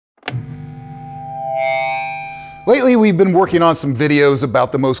Lately, we've been working on some videos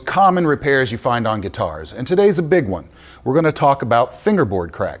about the most common repairs you find on guitars, and today's a big one. We're going to talk about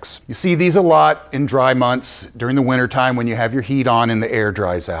fingerboard cracks. You see these a lot in dry months during the winter time when you have your heat on and the air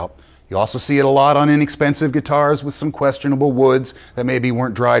dries out. You also see it a lot on inexpensive guitars with some questionable woods that maybe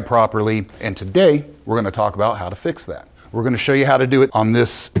weren't dried properly. And today, we're going to talk about how to fix that. We're going to show you how to do it on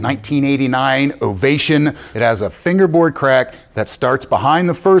this 1989 Ovation. It has a fingerboard crack that starts behind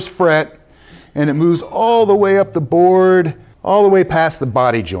the first fret and it moves all the way up the board, all the way past the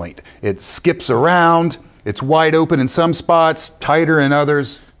body joint. It skips around, it's wide open in some spots, tighter in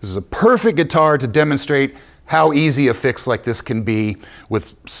others. This is a perfect guitar to demonstrate how easy a fix like this can be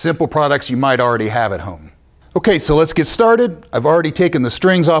with simple products you might already have at home. Okay, so let's get started. I've already taken the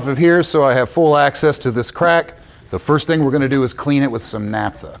strings off of here so I have full access to this crack. The first thing we're going to do is clean it with some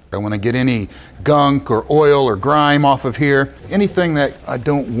naphtha. I want to get any gunk or oil or grime off of here, anything that I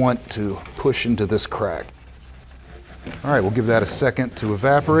don't want to push into this crack. All right, we'll give that a second to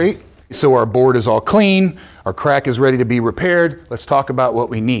evaporate. So our board is all clean, our crack is ready to be repaired. Let's talk about what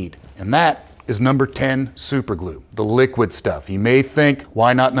we need. And that is number 10 super glue, the liquid stuff. You may think,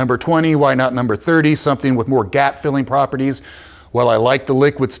 why not number 20? Why not number 30? Something with more gap filling properties. Well, I like the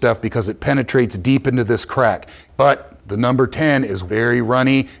liquid stuff because it penetrates deep into this crack. But the number 10 is very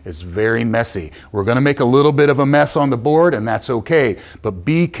runny, it's very messy. We're gonna make a little bit of a mess on the board and that's okay, but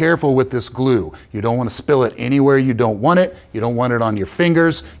be careful with this glue. You don't wanna spill it anywhere you don't want it. You don't want it on your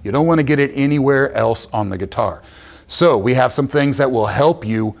fingers. You don't wanna get it anywhere else on the guitar. So we have some things that will help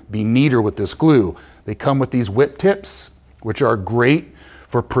you be neater with this glue. They come with these whip tips, which are great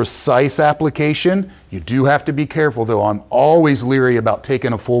for precise application. You do have to be careful though. I'm always leery about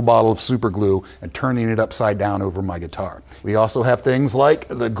taking a full bottle of super glue and turning it upside down over my guitar. We also have things like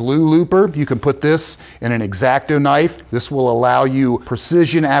the glue looper. You can put this in an X-Acto knife. This will allow you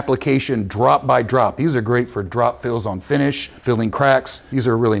precision application drop by drop. These are great for drop fills on finish, filling cracks. These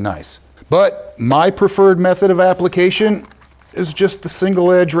are really nice. But my preferred method of application is just the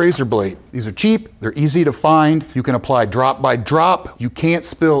single edge razor blade. These are cheap, they're easy to find. You can apply drop by drop. You can't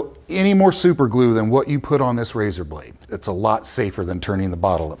spill any more super glue than what you put on this razor blade. It's a lot safer than turning the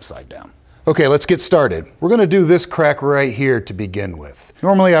bottle upside down. Okay, let's get started. We're gonna do this crack right here to begin with.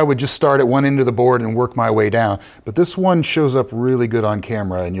 Normally I would just start at one end of the board and work my way down, but this one shows up really good on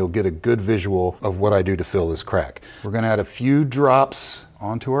camera and you'll get a good visual of what I do to fill this crack. We're gonna add a few drops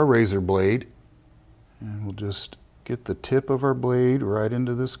onto our razor blade and we'll just get the tip of our blade right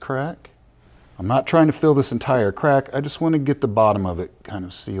into this crack. I'm not trying to fill this entire crack, I just want to get the bottom of it kind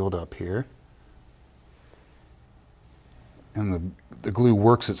of sealed up here. And the glue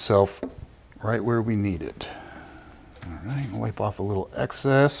works itself right where we need it. All right, wipe off a little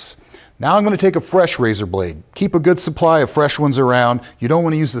excess. Now I'm going to take a fresh razor blade. Keep a good supply of fresh ones around. You don't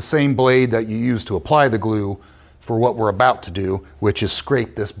want to use the same blade that you use to apply the glue for what we're about to do, which is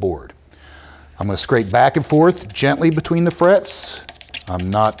scrape this board. I'm going to scrape back and forth gently between the frets.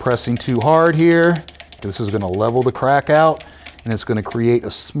 I'm not pressing too hard here. This is going to level the crack out and it's going to create a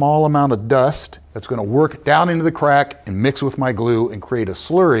small amount of dust that's going to work down into the crack and mix with my glue and create a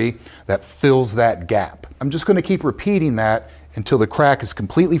slurry that fills that gap. I'm just going to keep repeating that until the crack is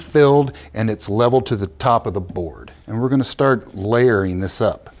completely filled and it's leveled to the top of the board. And we're going to start layering this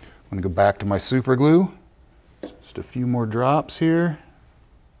up. I'm going to go back to my super glue. Just a few more drops here.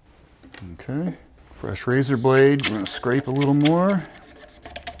 Okay, fresh razor blade, we're going to scrape a little more.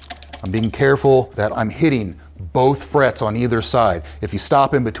 I'm being careful that I'm hitting both frets on either side. If you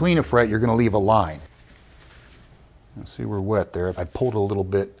stop in between a fret, you're going to leave a line. Let's see, we're wet there. I pulled a little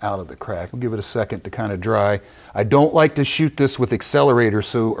bit out of the crack. We'll give it a second to kind of dry. I don't like to shoot this with Accelerator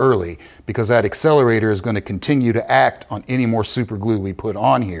so early because that Accelerator is going to continue to act on any more super glue we put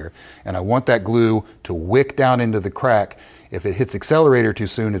on here. And I want that glue to wick down into the crack. If it hits Accelerator too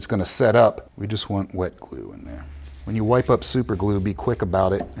soon, it's going to set up. We just want wet glue in there. When you wipe up super glue, be quick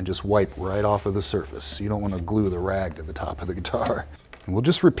about it and just wipe right off of the surface. You don't want to glue the rag to the top of the guitar. And we'll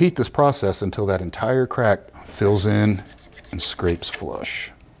just repeat this process until that entire crack fills in and scrapes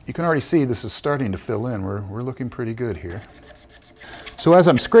flush. You can already see this is starting to fill in. We're looking pretty good here. So as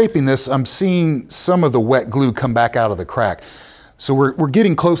I'm scraping this, I'm seeing some of the wet glue come back out of the crack. So we're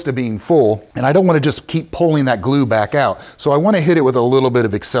getting close to being full, and I don't want to just keep pulling that glue back out. So I want to hit it with a little bit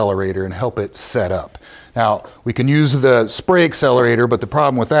of Accelerator and help it set up. Now, we can use the spray Accelerator, but the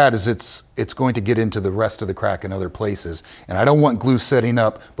problem with that is it's going to get into the rest of the crack in other places, and I don't want glue setting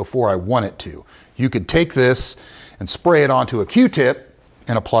up before I want it to. You could take this and spray it onto a Q-tip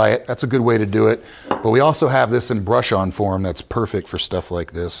and apply it. That's a good way to do it. But we also have this in brush-on form that's perfect for stuff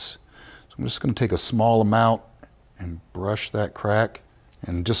like this. So I'm just going to take a small amount and brush that crack.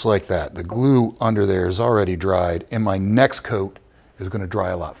 And just like that, the glue under there is already dried, and my next coat is going to dry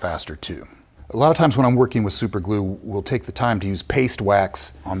a lot faster too. A lot of times when I'm working with super glue, we'll take the time to use paste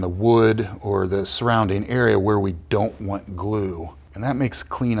wax on the wood or the surrounding area where we don't want glue. And that makes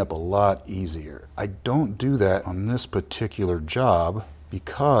cleanup a lot easier. I don't do that on this particular job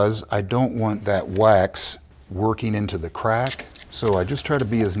because I don't want that wax working into the crack. So I just try to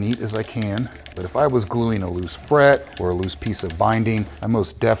be as neat as I can. But if I was gluing a loose fret or a loose piece of binding, I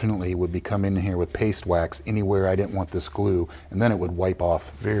most definitely would be coming in here with paste wax anywhere I didn't want this glue, and then it would wipe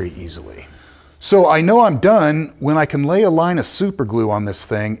off very easily. So I know I'm done when I can lay a line of super glue on this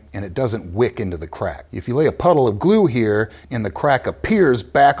thing and it doesn't wick into the crack. If you lay a puddle of glue here and the crack appears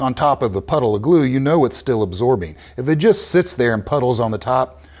back on top of the puddle of glue, you know it's still absorbing. If it just sits there and puddles on the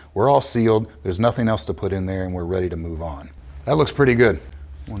top, we're all sealed, there's nothing else to put in there, and we're ready to move on. That looks pretty good.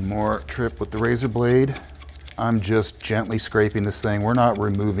 One more trip with the razor blade. I'm just gently scraping this thing. We're not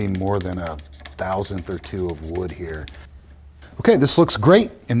removing more than a thousandth or two of wood here. Okay, this looks great.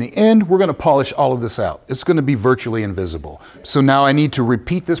 In the end, we're going to polish all of this out. It's going to be virtually invisible. So now I need to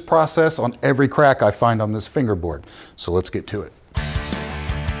repeat this process on every crack I find on this fingerboard. So let's get to it.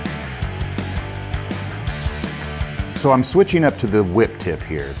 So I'm switching up to the whip tip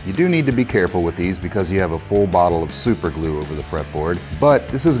here. You do need to be careful with these because you have a full bottle of super glue over the fretboard, but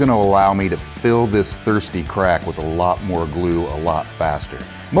this is going to allow me to fill this thirsty crack with a lot more glue a lot faster.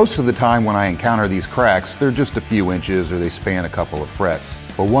 Most of the time when I encounter these cracks, they're just a few inches or they span a couple of frets.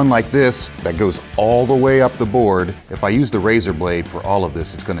 But one like this that goes all the way up the board, if I use the razor blade for all of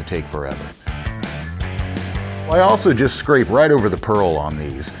this, it's going to take forever. I also just scrape right over the pearl on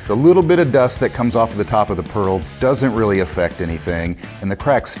these. The little bit of dust that comes off of the top of the pearl doesn't really affect anything, and the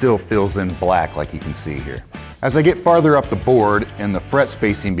crack still fills in black like you can see here. As I get farther up the board and the fret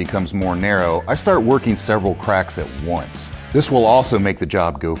spacing becomes more narrow, I start working several cracks at once. This will also make the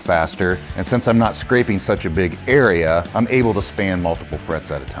job go faster, and since I'm not scraping such a big area, I'm able to span multiple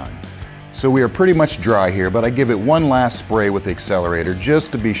frets at a time. So we are pretty much dry here, but I give it one last spray with the Accelerator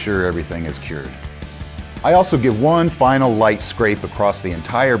just to be sure everything is cured. I also give one final light scrape across the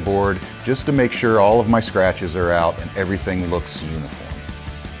entire board just to make sure all of my scratches are out and everything looks uniform.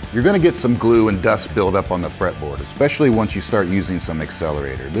 You're going to get some glue and dust buildup on the fretboard, especially once you start using some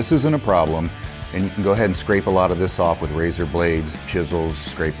Accelerator. This isn't a problem, and you can go ahead and scrape a lot of this off with razor blades, chisels,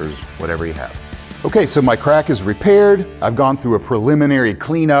 scrapers, whatever you have. Okay, so my crack is repaired. I've gone through a preliminary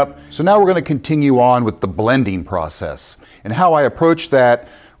cleanup. So now we're going to continue on with the blending process. And how I approach that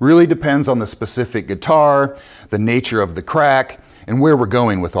really depends on the specific guitar, the nature of the crack, and where we're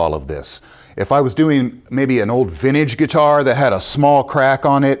going with all of this. If I was doing maybe an old vintage guitar that had a small crack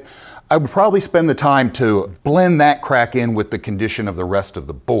on it, I would probably spend the time to blend that crack in with the condition of the rest of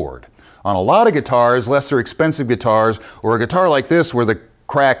the board. On a lot of guitars, lesser expensive guitars, or a guitar like this where the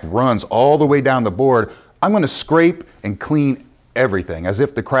crack runs all the way down the board, I'm going to scrape and clean everything as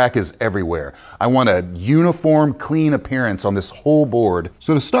if the crack is everywhere. I want a uniform, clean appearance on this whole board.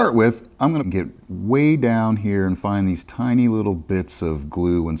 So to start with, I'm going to get way down here and find these tiny little bits of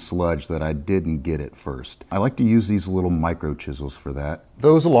glue and sludge that I didn't get at first. I like to use these little micro chisels for that.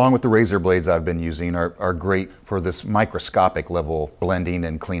 Those, along with the razor blades I've been using, are great for this microscopic level blending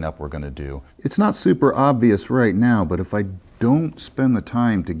and cleanup we're going to do. It's not super obvious right now, but if I don't spend the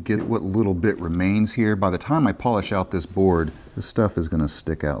time to get what little bit remains here, by the time I polish out this board, this stuff is going to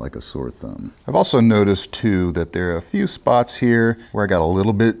stick out like a sore thumb. I've also noticed too that there are a few spots here where I got a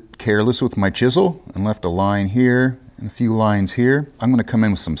little bit careless with my chisel and left a line here and a few lines here. I'm going to come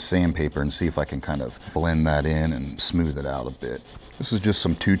in with some sandpaper and see if I can kind of blend that in and smooth it out a bit. This is just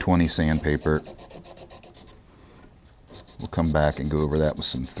some 220 sandpaper. We'll come back and go over that with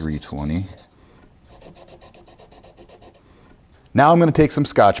some 320. Now I'm going to take some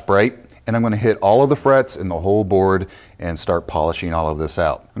Scotch-Brite and I'm going to hit all of the frets in the whole board and start polishing all of this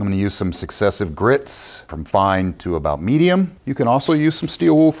out. I'm going to use some successive grits from fine to about medium. You can also use some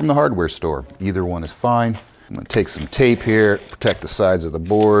steel wool from the hardware store. Either one is fine. I'm going to take some tape here, protect the sides of the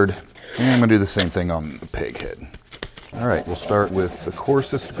board, and I'm going to do the same thing on the peg head. All right, we'll start with the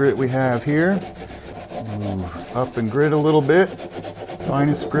coarsest grit we have here. Move up and grit a little bit.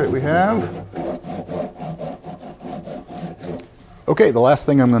 Finest grit we have. Okay, the last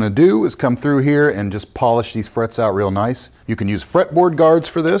thing I'm going to do is come through here and just polish these frets out real nice. You can use fretboard guards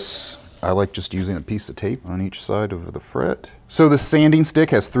for this. I like just using a piece of tape on each side of the fret. So the sanding stick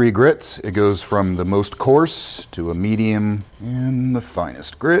has 3 grits. It goes from the most coarse to a medium and the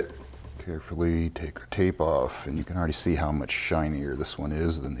finest grit. Carefully take our tape off, and you can already see how much shinier this one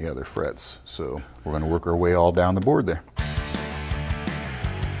is than the other frets. So we're going to work our way all down the board there.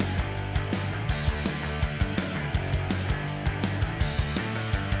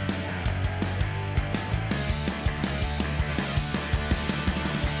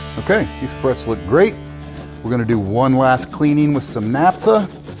 Okay, these frets look great. We're gonna do one last cleaning with some naphtha.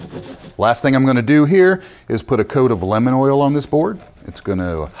 Last thing I'm gonna do here is put a coat of lemon oil on this board. It's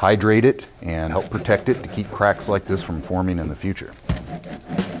gonna hydrate it and help protect it to keep cracks like this from forming in the future.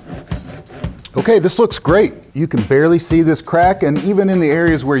 Okay, this looks great. You can barely see this crack, and even in the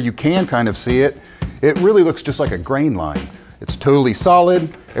areas where you can kind of see it, it really looks just like a grain line. It's totally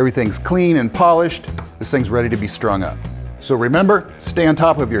solid, everything's clean and polished. This thing's ready to be strung up. So remember, stay on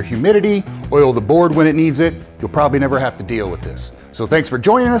top of your humidity, oil the board when it needs it. You'll probably never have to deal with this. So thanks for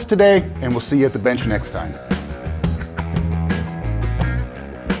joining us today, and we'll see you at the bench next time.